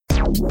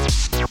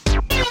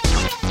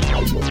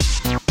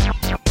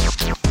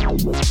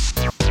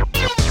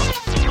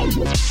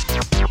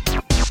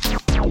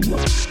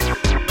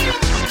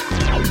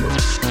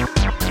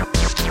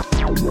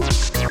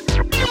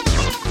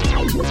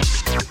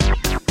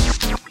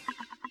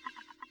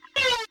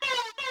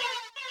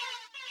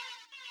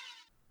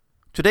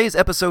Today's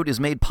episode is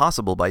made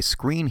possible by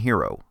Screen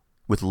Hero.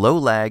 With low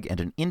lag and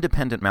an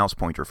independent mouse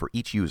pointer for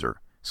each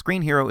user,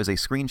 Screen Hero is a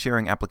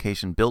screen-sharing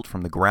application built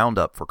from the ground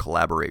up for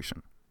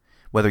collaboration.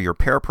 Whether you're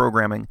pair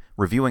programming,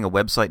 reviewing a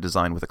website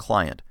design with a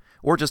client,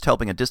 or just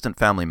helping a distant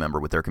family member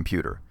with their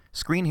computer,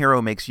 Screen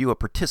Hero makes you a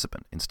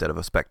participant instead of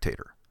a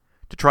spectator.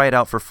 To try it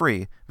out for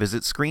free,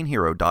 visit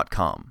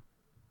screenhero.com.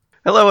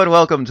 Hello and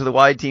welcome to the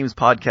Wide Teams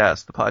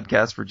Podcast, the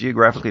podcast for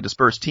geographically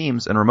dispersed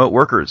teams and remote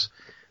workers.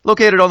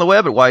 Located on the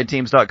web at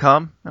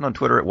wideteams.com and on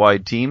Twitter at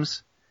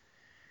wideteams.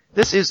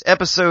 This is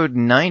episode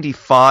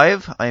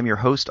 95. I am your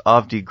host,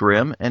 Avdi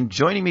Grimm, and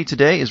joining me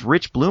today is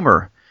Rich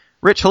Bloomer.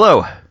 Rich,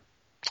 hello.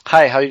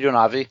 Hi, how are you doing,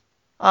 Avi?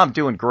 I'm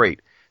doing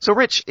great. So,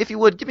 Rich, if you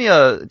would, give me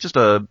just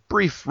a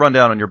brief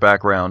rundown on your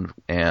background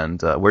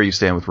and where you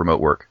stand with remote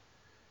work.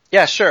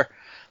 Yeah, sure.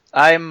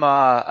 I'm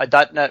a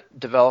 .NET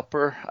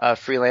developer,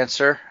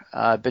 freelancer.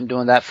 I've been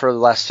doing that for the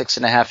last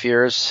 6.5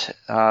 years.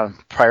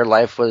 Prior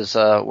life was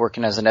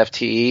working as an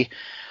FTE,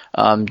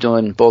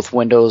 doing both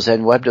Windows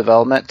and web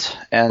development.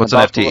 And what's an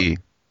FTE?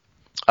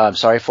 I'm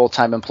sorry,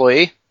 full-time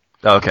employee.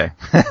 Oh, okay.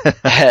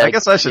 I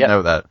guess I should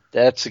know that.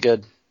 That's a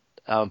good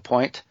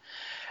point.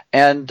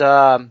 And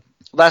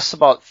last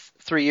about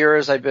 3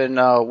 years, I've been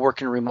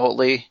working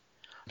remotely,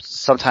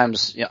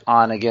 sometimes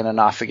on again and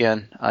off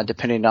again,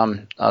 depending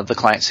on the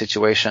client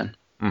situation.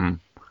 Mm-hmm.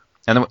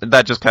 And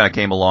that just kind of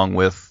came along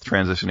with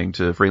transitioning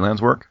to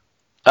freelance work?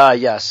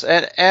 Yes,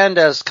 and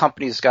as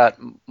companies got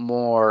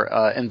more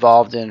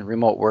involved in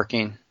remote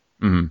working.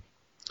 Mm-hmm.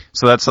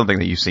 So that's something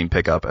that you've seen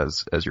pick up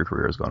as your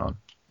career has gone on?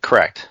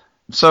 Correct.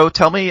 So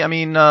tell me,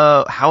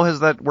 how has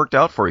that worked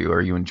out for you?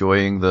 Are you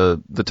enjoying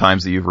the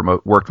times that you've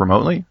worked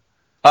remotely?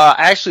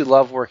 I actually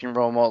love working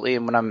remotely,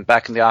 and when I'm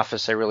back in the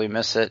office, I really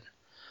miss it.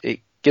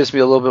 It gives me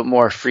a little bit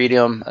more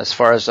freedom as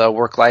far as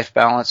work-life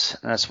balance,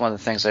 and that's one of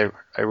the things I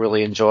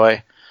really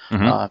enjoy.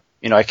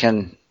 Mm-hmm. I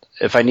can,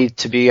 if I need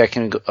to be, I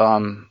can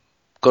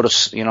go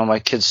to my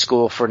kid's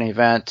school for an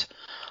event,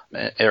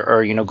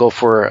 or go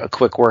for a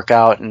quick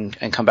workout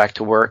and come back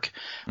to work,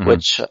 mm-hmm.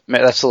 which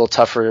that's a little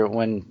tougher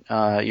when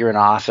you're in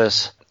an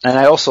office. And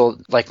I also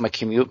like my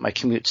commute. My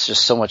commute's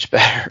just so much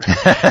better.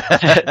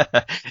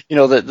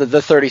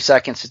 The 30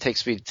 seconds it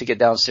takes me to get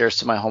downstairs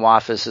to my home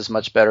office is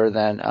much better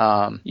than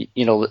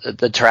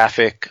the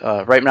traffic.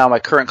 Right now, my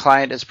current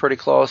client is pretty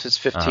close. It's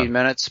 15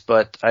 minutes,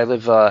 but I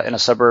live in a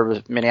suburb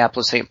of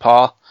Minneapolis, St.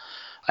 Paul.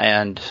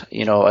 And,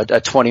 a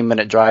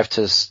 20-minute drive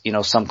to,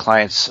 some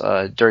clients,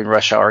 during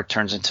rush hour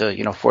turns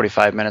into,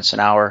 45 minutes, an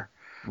hour.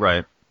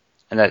 Right.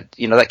 And that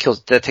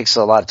takes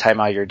a lot of time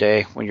out of your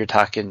day when you're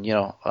talking,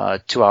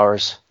 2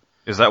 hours.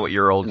 Is that what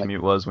your old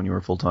commute was when you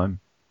were full-time?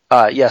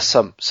 Yes,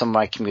 some of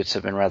my commutes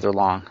have been rather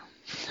long.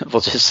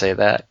 We'll just say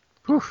that.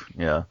 Whew,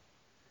 yeah.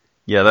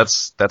 Yeah,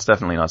 that's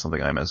definitely not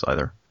something I miss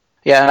either.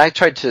 Yeah, and I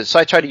try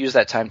to use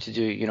that time to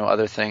do,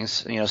 other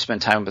things,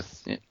 spend time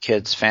with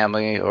kids,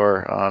 family,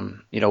 or,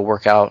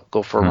 work out,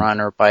 go for a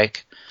run or a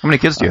bike. How many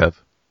kids do you have?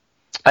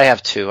 I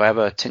have 2. I have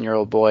a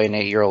 10-year-old boy and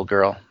an 8-year-old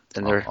girl.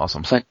 And they're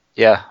awesome.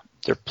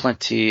 They're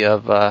plenty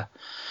of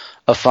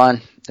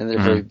fun, and they're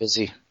very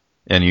busy.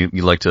 And you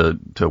like to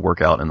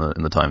work out in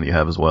the time that you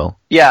have as well?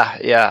 Yeah.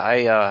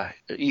 I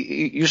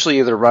usually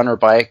either run or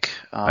bike.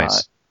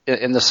 Nice.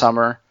 In the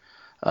summer.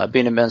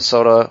 Being in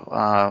Minnesota,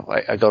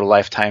 I go to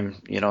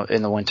Lifetime,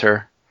 in the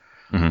winter.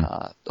 Mm-hmm.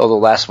 Although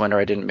last winter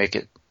I didn't make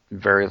it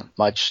very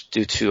much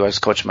due to I was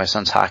coaching my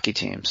son's hockey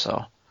team,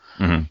 so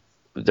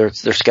mm-hmm. their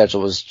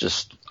schedule was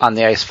just on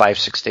the ice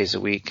 5-6 days a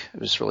week. It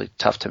was really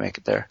tough to make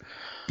it there.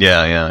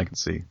 Yeah, I can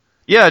see.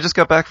 Yeah, I just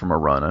got back from a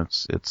run.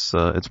 It's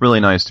really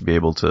nice to be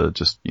able to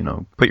just,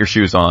 put your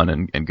shoes on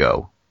and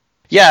go.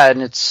 Yeah,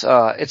 and it's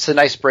a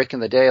nice break in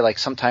the day. Like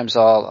sometimes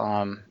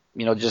I'll,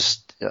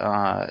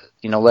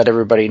 let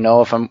everybody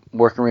know if I'm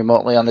working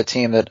remotely on the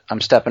team that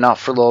I'm stepping out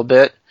for a little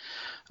bit,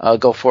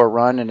 go for a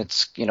run, and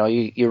it's,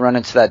 you run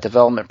into that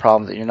development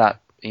problem that you're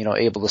not,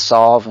 able to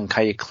solve and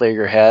kind of clear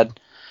your head.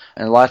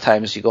 And a lot of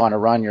times you go on a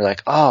run, you're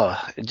like,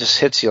 oh, it just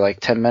hits you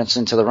like 10 minutes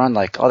into the run,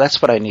 like, oh, that's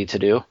what I need to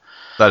do.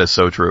 That is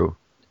so true.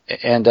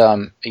 And,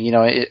 and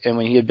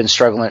when you had been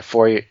struggling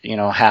for,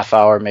 half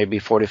hour, maybe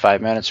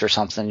 45 minutes or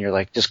something, you're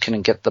like, just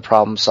couldn't get the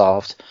problem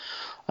solved.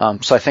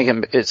 So I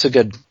think it's a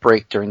good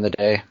break during the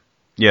day.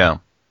 Yeah.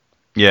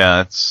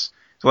 Yeah. It's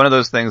one of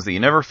those things that you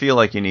never feel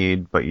like you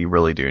need, but you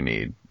really do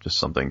need just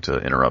something to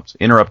interrupt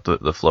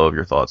the flow of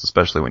your thoughts,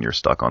 especially when you're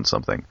stuck on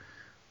something.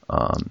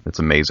 It's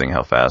amazing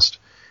how fast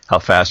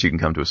you can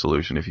come to a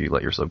solution if you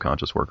let your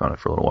subconscious work on it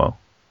for a little while.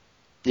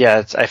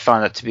 Yeah, I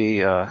found that to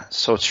be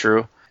so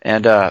true.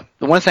 And the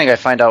one thing I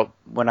find out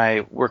when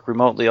I work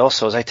remotely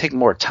also is I take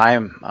more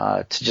time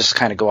to just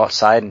kind of go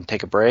outside and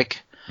take a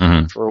break.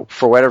 Mm-hmm.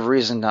 For whatever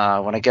reason,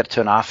 when I get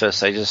to an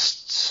office, I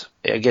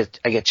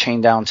get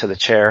chained down to the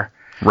chair.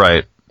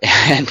 Right.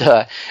 And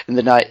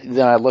then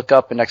I look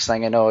up, and next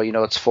thing I know,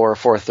 it's 4 or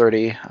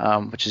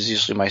 4:30, which is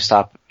usually my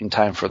stopping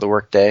time for the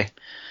workday.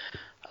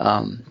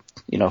 To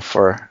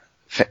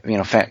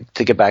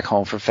get back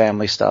home for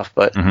family stuff.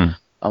 But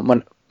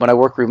when I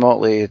work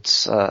remotely,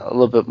 it's a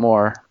little bit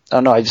more. I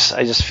don't know. I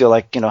just feel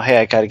like hey,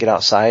 I got to get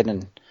outside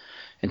and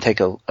take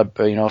a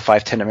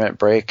 5-10 minute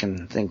break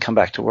and then come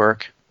back to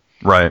work.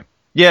 Right.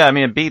 Yeah. I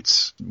mean, it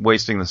beats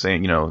wasting the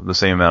same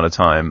amount of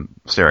time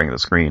staring at the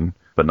screen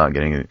but not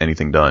getting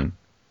anything done.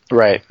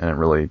 Right. And it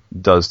really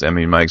does. I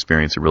mean, my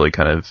experience, it really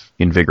kind of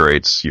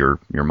invigorates your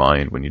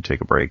mind when you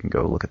take a break and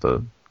go look at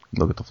the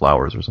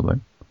flowers or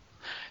something.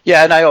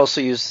 Yeah, and I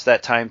also use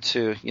that time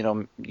to,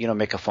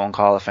 make a phone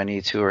call if I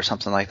need to or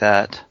something like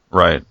that.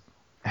 Right.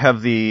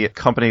 Have the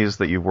companies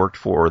that you've worked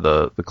for,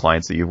 the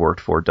clients that you've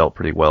worked for, dealt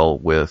pretty well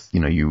with,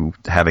 you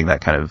having that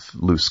kind of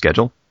loose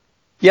schedule?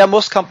 Yeah,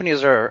 most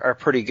companies are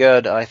pretty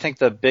good. I think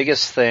the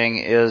biggest thing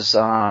is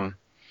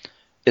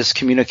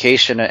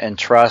communication and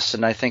trust,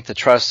 and I think the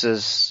trust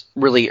is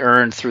really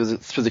earned through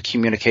the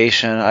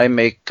communication. I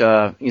make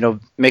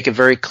it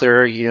very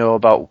clear,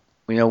 about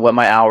what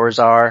my hours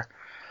are.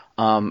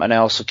 And I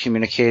also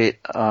communicate,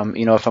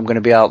 if I'm going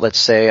to be out, let's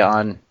say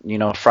on,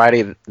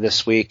 Friday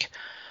this week,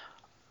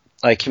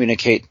 I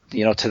communicate,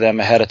 to them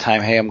ahead of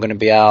time, hey, I'm going to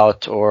be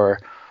out, or,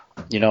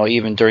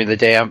 even during the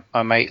day,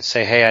 I might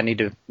say, hey, I need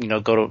to,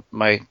 go to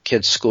my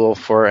kid's school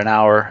for an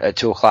hour at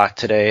 2:00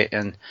 today.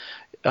 And,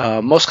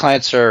 most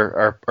clients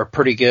are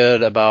pretty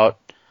good about,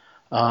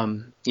 not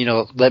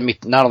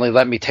only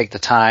let me take the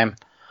time,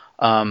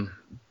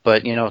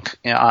 but,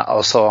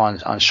 also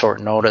on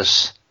short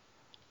notice.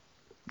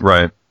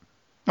 Right.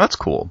 That's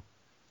cool.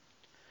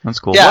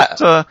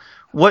 Yeah.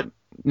 What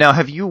now?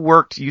 Have you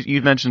worked?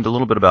 You mentioned a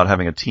little bit about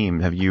having a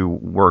team. Have you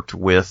worked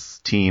with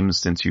teams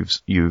since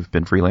you've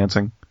been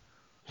freelancing?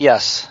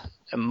 Yes,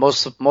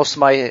 most of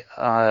my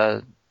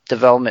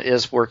development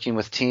is working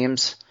with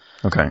teams.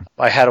 Okay.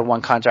 I had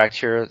one contract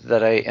here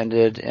that I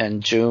ended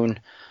in June.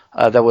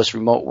 That was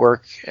remote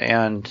work,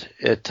 and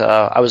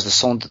I was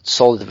the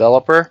sole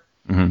developer,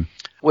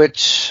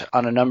 which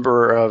on a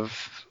number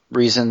of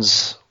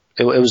reasons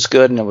it was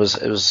good, and it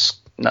was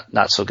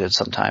not so good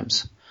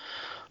sometimes.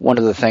 One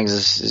of the things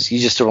is you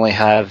just don't really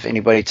have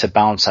anybody to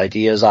bounce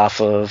ideas off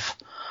of,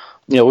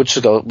 which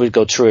would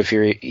go true if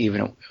you're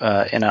even in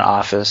an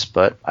office.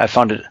 But I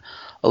found it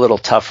a little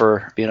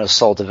tougher being a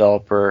sole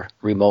developer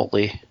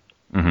remotely.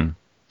 Mm-hmm.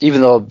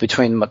 Even though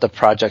between the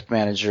project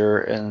manager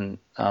and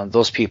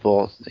those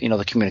people,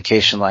 the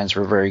communication lines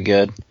were very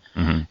good.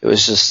 Mm-hmm. It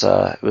was just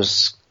it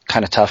was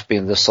kind of tough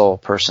being the sole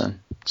person.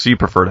 So you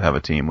prefer to have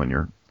a team when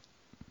you're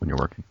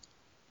working?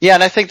 Yeah,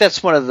 and I think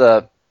that's one of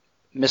the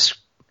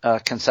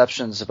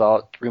misconceptions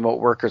about remote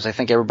workers. I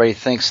think everybody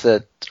thinks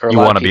that you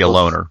want to be a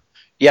loner.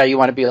 Yeah, you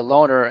want to be a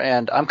loner,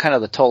 and I'm kind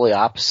of the totally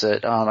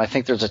opposite. I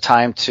think there's a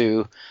time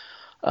to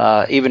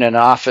even in an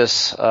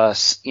office,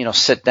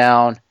 sit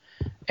down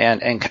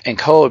and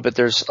code, but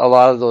there's a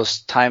lot of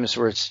those times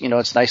where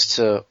it's nice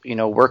to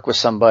work with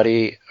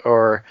somebody,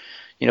 or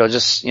hey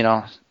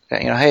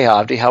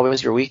Avdi, how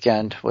was your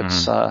weekend?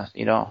 What's what's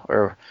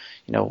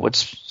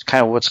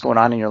going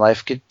on in your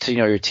life? Get to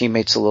know your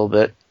teammates a little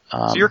bit.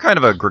 So you're kind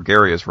of a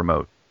gregarious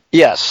remote.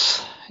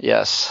 Yes.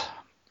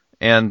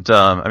 And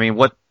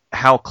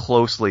how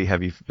closely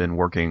have you been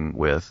working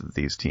with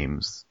these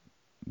teams?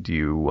 Do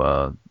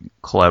you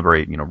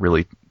collaborate,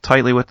 really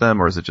tightly with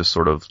them, or is it just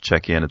sort of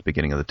check in at the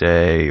beginning of the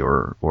day,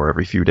 or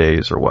every few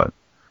days, or what?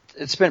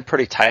 It's been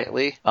pretty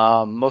tightly.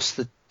 Most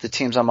of the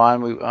teams I'm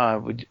on, we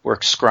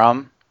work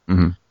Scrum.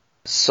 Mm-hmm.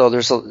 So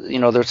there's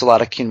a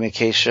lot of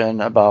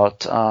communication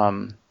about,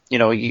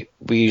 we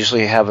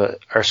usually have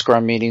our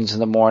Scrum meetings in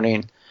the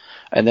morning,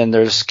 and then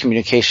there's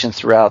communication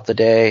throughout the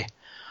day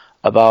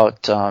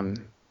about,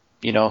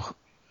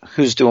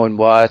 who's doing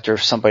what, or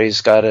if somebody's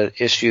got an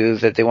issue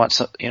that they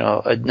want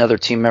another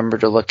team member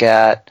to look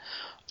at,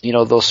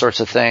 those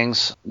sorts of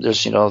things.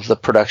 There's, the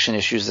production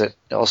issues that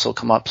also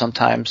come up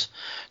sometimes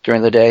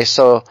during the day.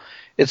 So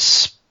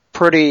it's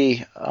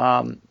pretty,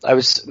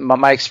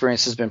 my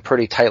experience has been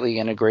pretty tightly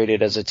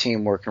integrated as a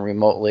team working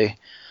remotely,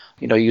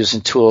 using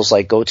tools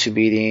like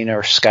GoToMeeting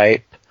or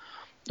Skype,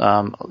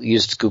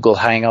 used Google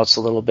Hangouts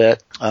a little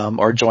bit,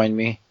 or Join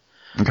Me.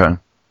 Okay.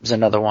 Is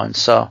another one.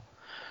 So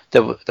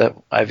that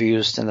I've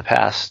used in the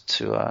past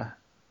to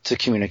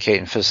communicate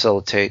and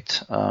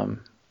facilitate,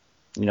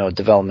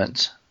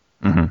 development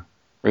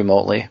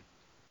remotely.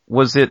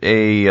 Was it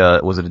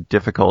a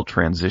difficult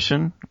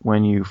transition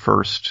when you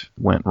first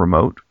went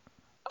remote?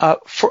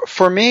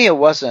 For me, it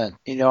wasn't.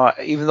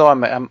 Even though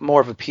I'm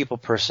more of a people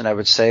person, I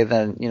would say,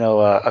 than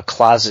a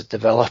closet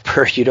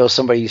developer.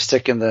 Somebody you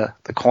stick in the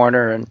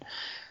corner and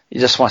he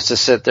just wants to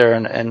sit there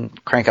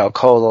and crank out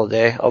code all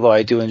day. Although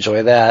I do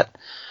enjoy that.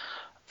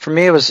 For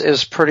me, it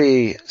was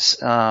pretty. It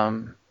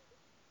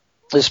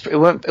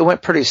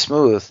went pretty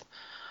smooth.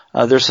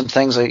 There's some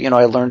things that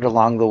I learned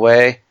along the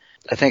way.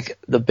 I think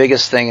the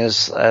biggest thing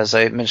is, as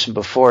I mentioned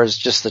before, is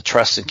just the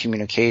trust and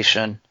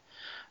communication.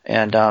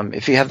 And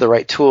if you have the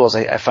right tools,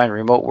 I find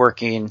remote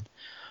working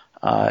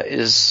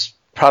is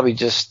probably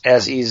just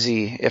as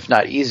easy, if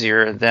not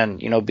easier, than,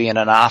 being in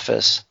an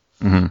office.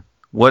 Mm-hmm.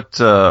 What,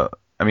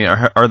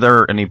 are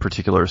there any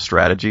particular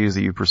strategies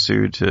that you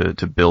pursue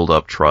to build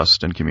up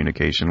trust and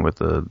communication with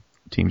the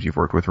teams you've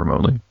worked with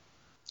remotely?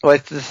 Well,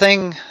 the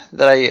thing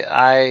that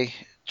I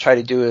try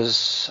to do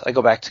is I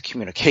go back to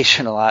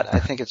communication a lot. I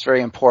think it's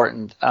very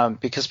important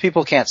because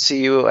people can't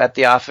see you at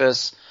the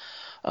office.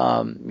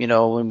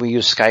 When we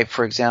use Skype,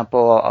 for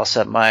example,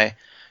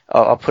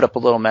 I'll put up a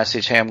little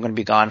message, hey, I'm going to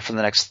be gone for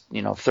the next,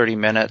 30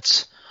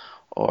 minutes,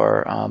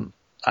 or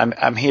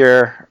I'm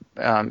here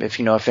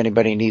if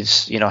anybody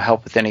needs,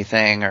 help with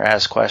anything or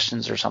ask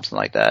questions or something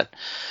like that.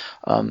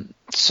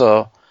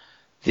 So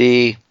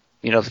the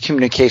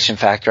communication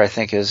factor, I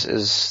think, is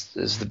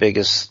the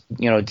biggest,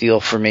 deal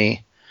for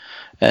me.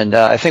 And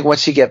I think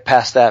once you get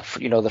past that,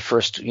 the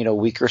first,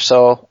 week or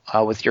so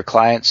with your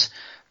clients,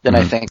 then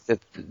I think that,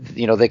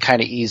 they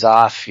kind of ease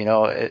off,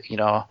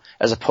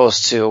 as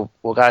opposed to,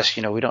 well, gosh,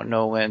 we don't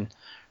know when,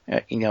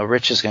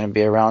 Rich is going to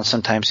be around.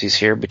 Sometimes he's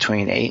here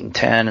between 8 and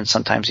 10, and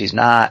sometimes he's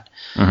not.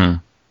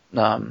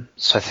 Mm-hmm.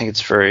 So I think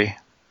it's very.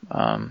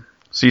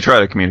 So you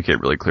try to communicate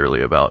really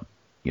clearly about,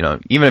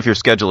 even if your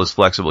schedule is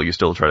flexible, you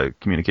still try to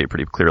communicate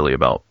pretty clearly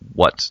about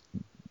what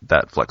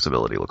that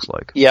flexibility looks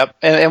like. Yep,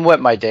 and what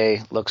my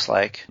day looks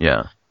like.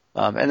 Yeah.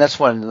 And that's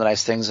one of the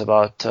nice things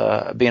about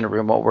being a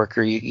remote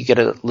worker. You get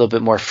a little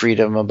bit more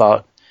freedom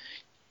about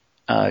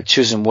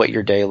choosing what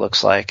your day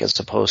looks like, as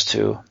opposed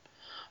to,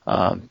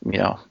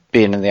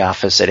 being in the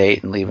office at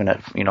 8 and leaving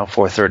at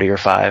 4:30 or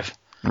 5.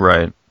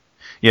 Right.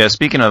 Yeah.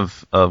 Speaking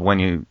of when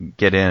you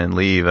get in and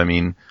leave,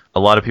 a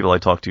lot of people I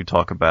talk to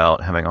talk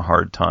about having a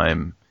hard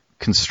time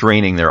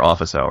constraining their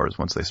office hours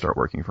once they start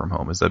working from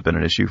home. Has that been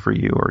an issue for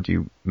you, or do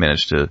you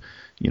manage to,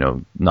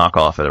 knock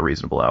off at a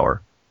reasonable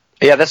hour?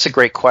 Yeah, that's a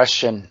great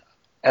question.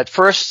 At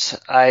first,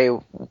 I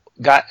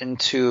got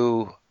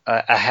into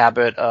a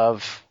habit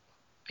of,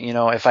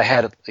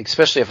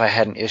 especially if I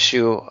had an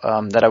issue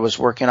that I was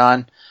working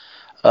on,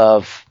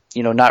 of,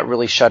 not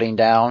really shutting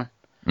down.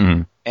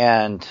 Mm-hmm.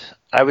 And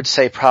I would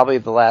say probably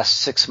the last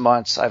 6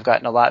 months, I've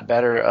gotten a lot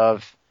better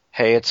of,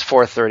 hey, it's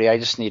 4:30, I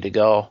just need to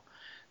go.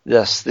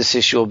 This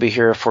issue will be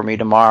here for me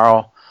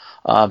tomorrow.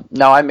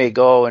 Now I may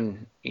go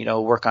and,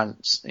 work on,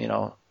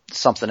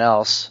 something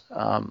else,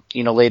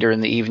 later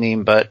in the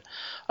evening, but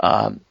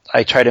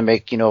I try to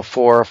make,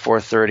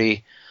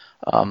 4:30,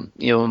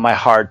 my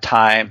hard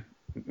time,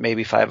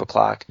 maybe 5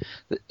 o'clock,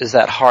 is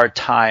that hard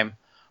time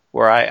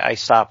where I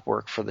stop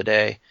work for the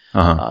day.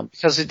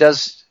 Because it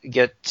does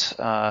get,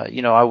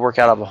 I work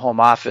out of a home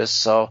office,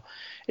 so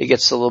it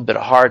gets a little bit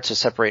hard to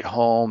separate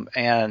home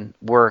and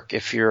work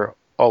if you're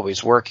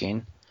always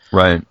working.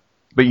 Right.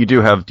 But do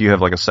you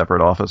have like a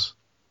separate office?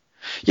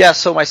 Yeah,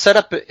 so my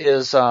setup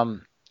is,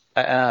 in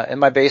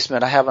my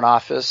basement, I have an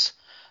office.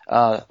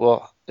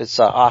 It's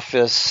an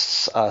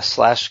office,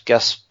 /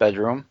 guest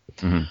bedroom.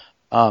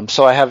 Mm-hmm.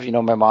 So I have,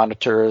 my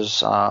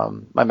monitors,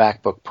 my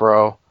MacBook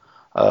Pro.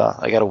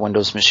 I got a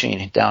Windows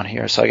machine down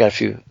here, so I got a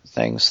few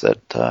things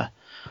that,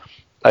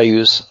 I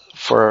use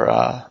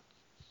for,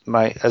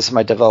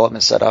 my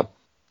development setup.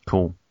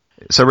 Cool.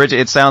 So Rich,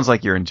 it sounds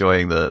like you're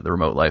enjoying the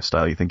remote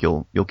lifestyle. You think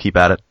you'll keep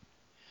at it?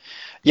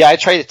 Yeah, I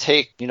try to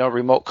take,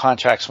 remote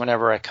contracts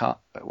whenever I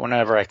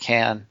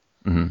can.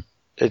 Mm-hmm.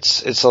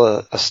 It's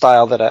a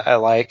style that I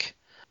like.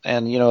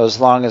 And, as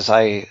long as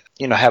I,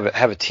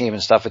 have a team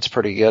and stuff, it's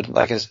pretty good.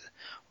 Like it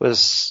was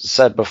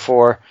said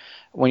before,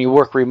 when you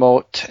work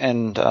remote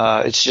and,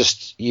 it's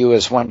just you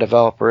as one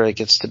developer, that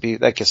gets to be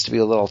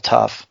a little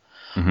tough.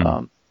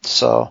 Mm-hmm.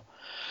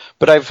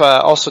 But I've,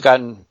 also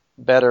gotten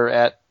better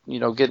at,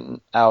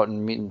 getting out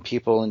and meeting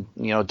people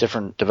in,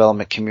 different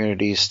development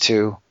communities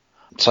too.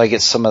 So I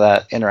get some of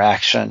that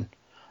interaction,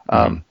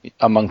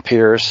 among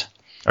peers.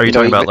 Are you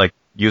talking about like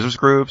users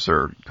groups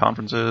or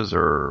conferences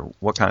or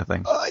what kind of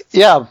thing?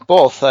 Yeah,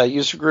 both,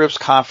 user groups,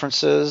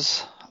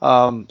 conferences,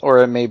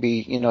 or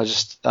maybe,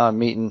 just,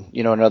 meeting,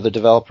 another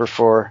developer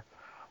for,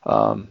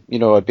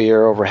 a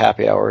beer over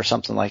happy hour or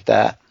something like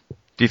that.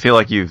 Do you feel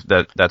like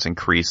that's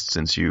increased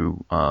since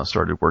you,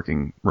 started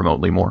working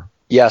remotely more?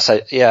 Yes,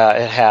 it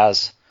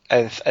has.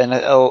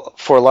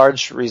 For a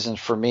large reason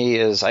for me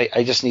is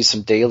I just need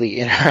some daily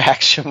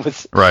interaction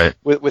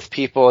with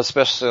people,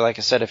 especially like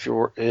I said, if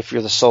you're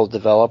the sole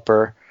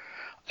developer.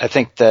 I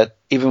think that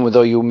even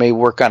though you may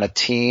work on a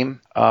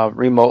team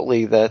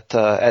remotely, that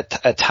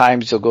at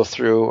times you'll go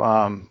through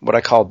what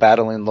I call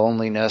battling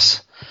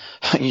loneliness,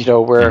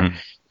 where mm-hmm.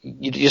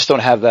 you just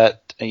don't have that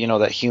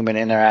that human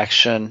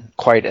interaction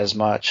quite as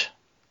much.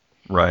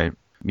 Right.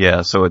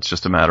 Yeah. So it's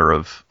just a matter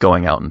of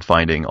going out and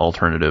finding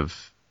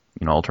alternatives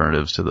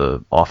to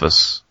the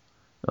office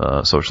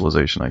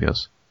socialization, I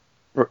guess.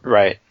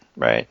 Right.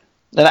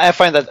 And I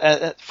find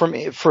that for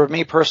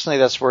me personally,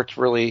 that's worked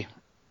really,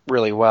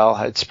 really well.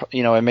 It's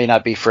it may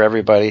not be for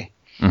everybody.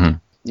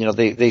 Mm-hmm.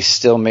 They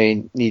still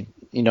may need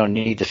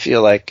to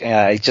feel like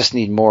I just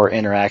need more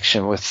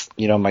interaction with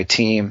my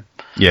team.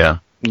 Yeah.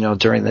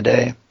 During the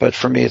day. But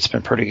for me, it's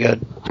been pretty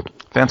good.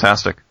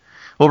 Fantastic.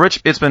 Well,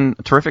 Rich, it's been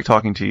terrific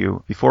talking to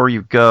you. Before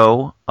you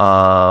go,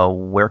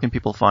 where can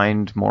people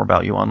find more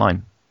about you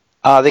online?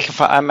 They can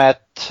find, I'm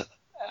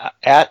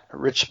at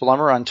Rich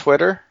Blummer on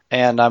Twitter,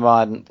 and I'm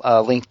on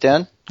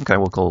LinkedIn. Okay,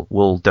 well, cool.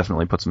 We'll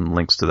definitely put some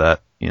links to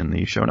that in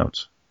the show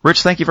notes.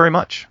 Rich, thank you very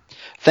much.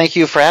 Thank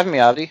you for having me,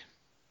 Avdi.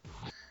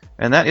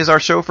 And that is our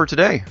show for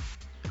today.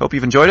 Hope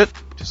you've enjoyed it.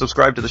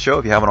 Subscribe to the show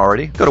if you haven't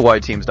already. Go to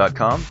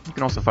wideteams.com. You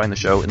can also find the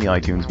show in the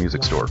iTunes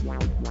Music Store.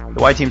 The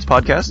Wide Teams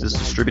podcast is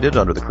distributed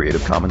under the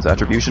Creative Commons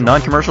Attribution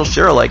Non-Commercial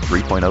Share-alike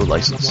 3.0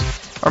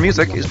 license. Our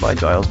music is by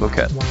Giles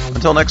Boquette.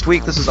 Until next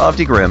week, this is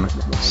Avdi Grimm,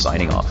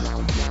 signing off.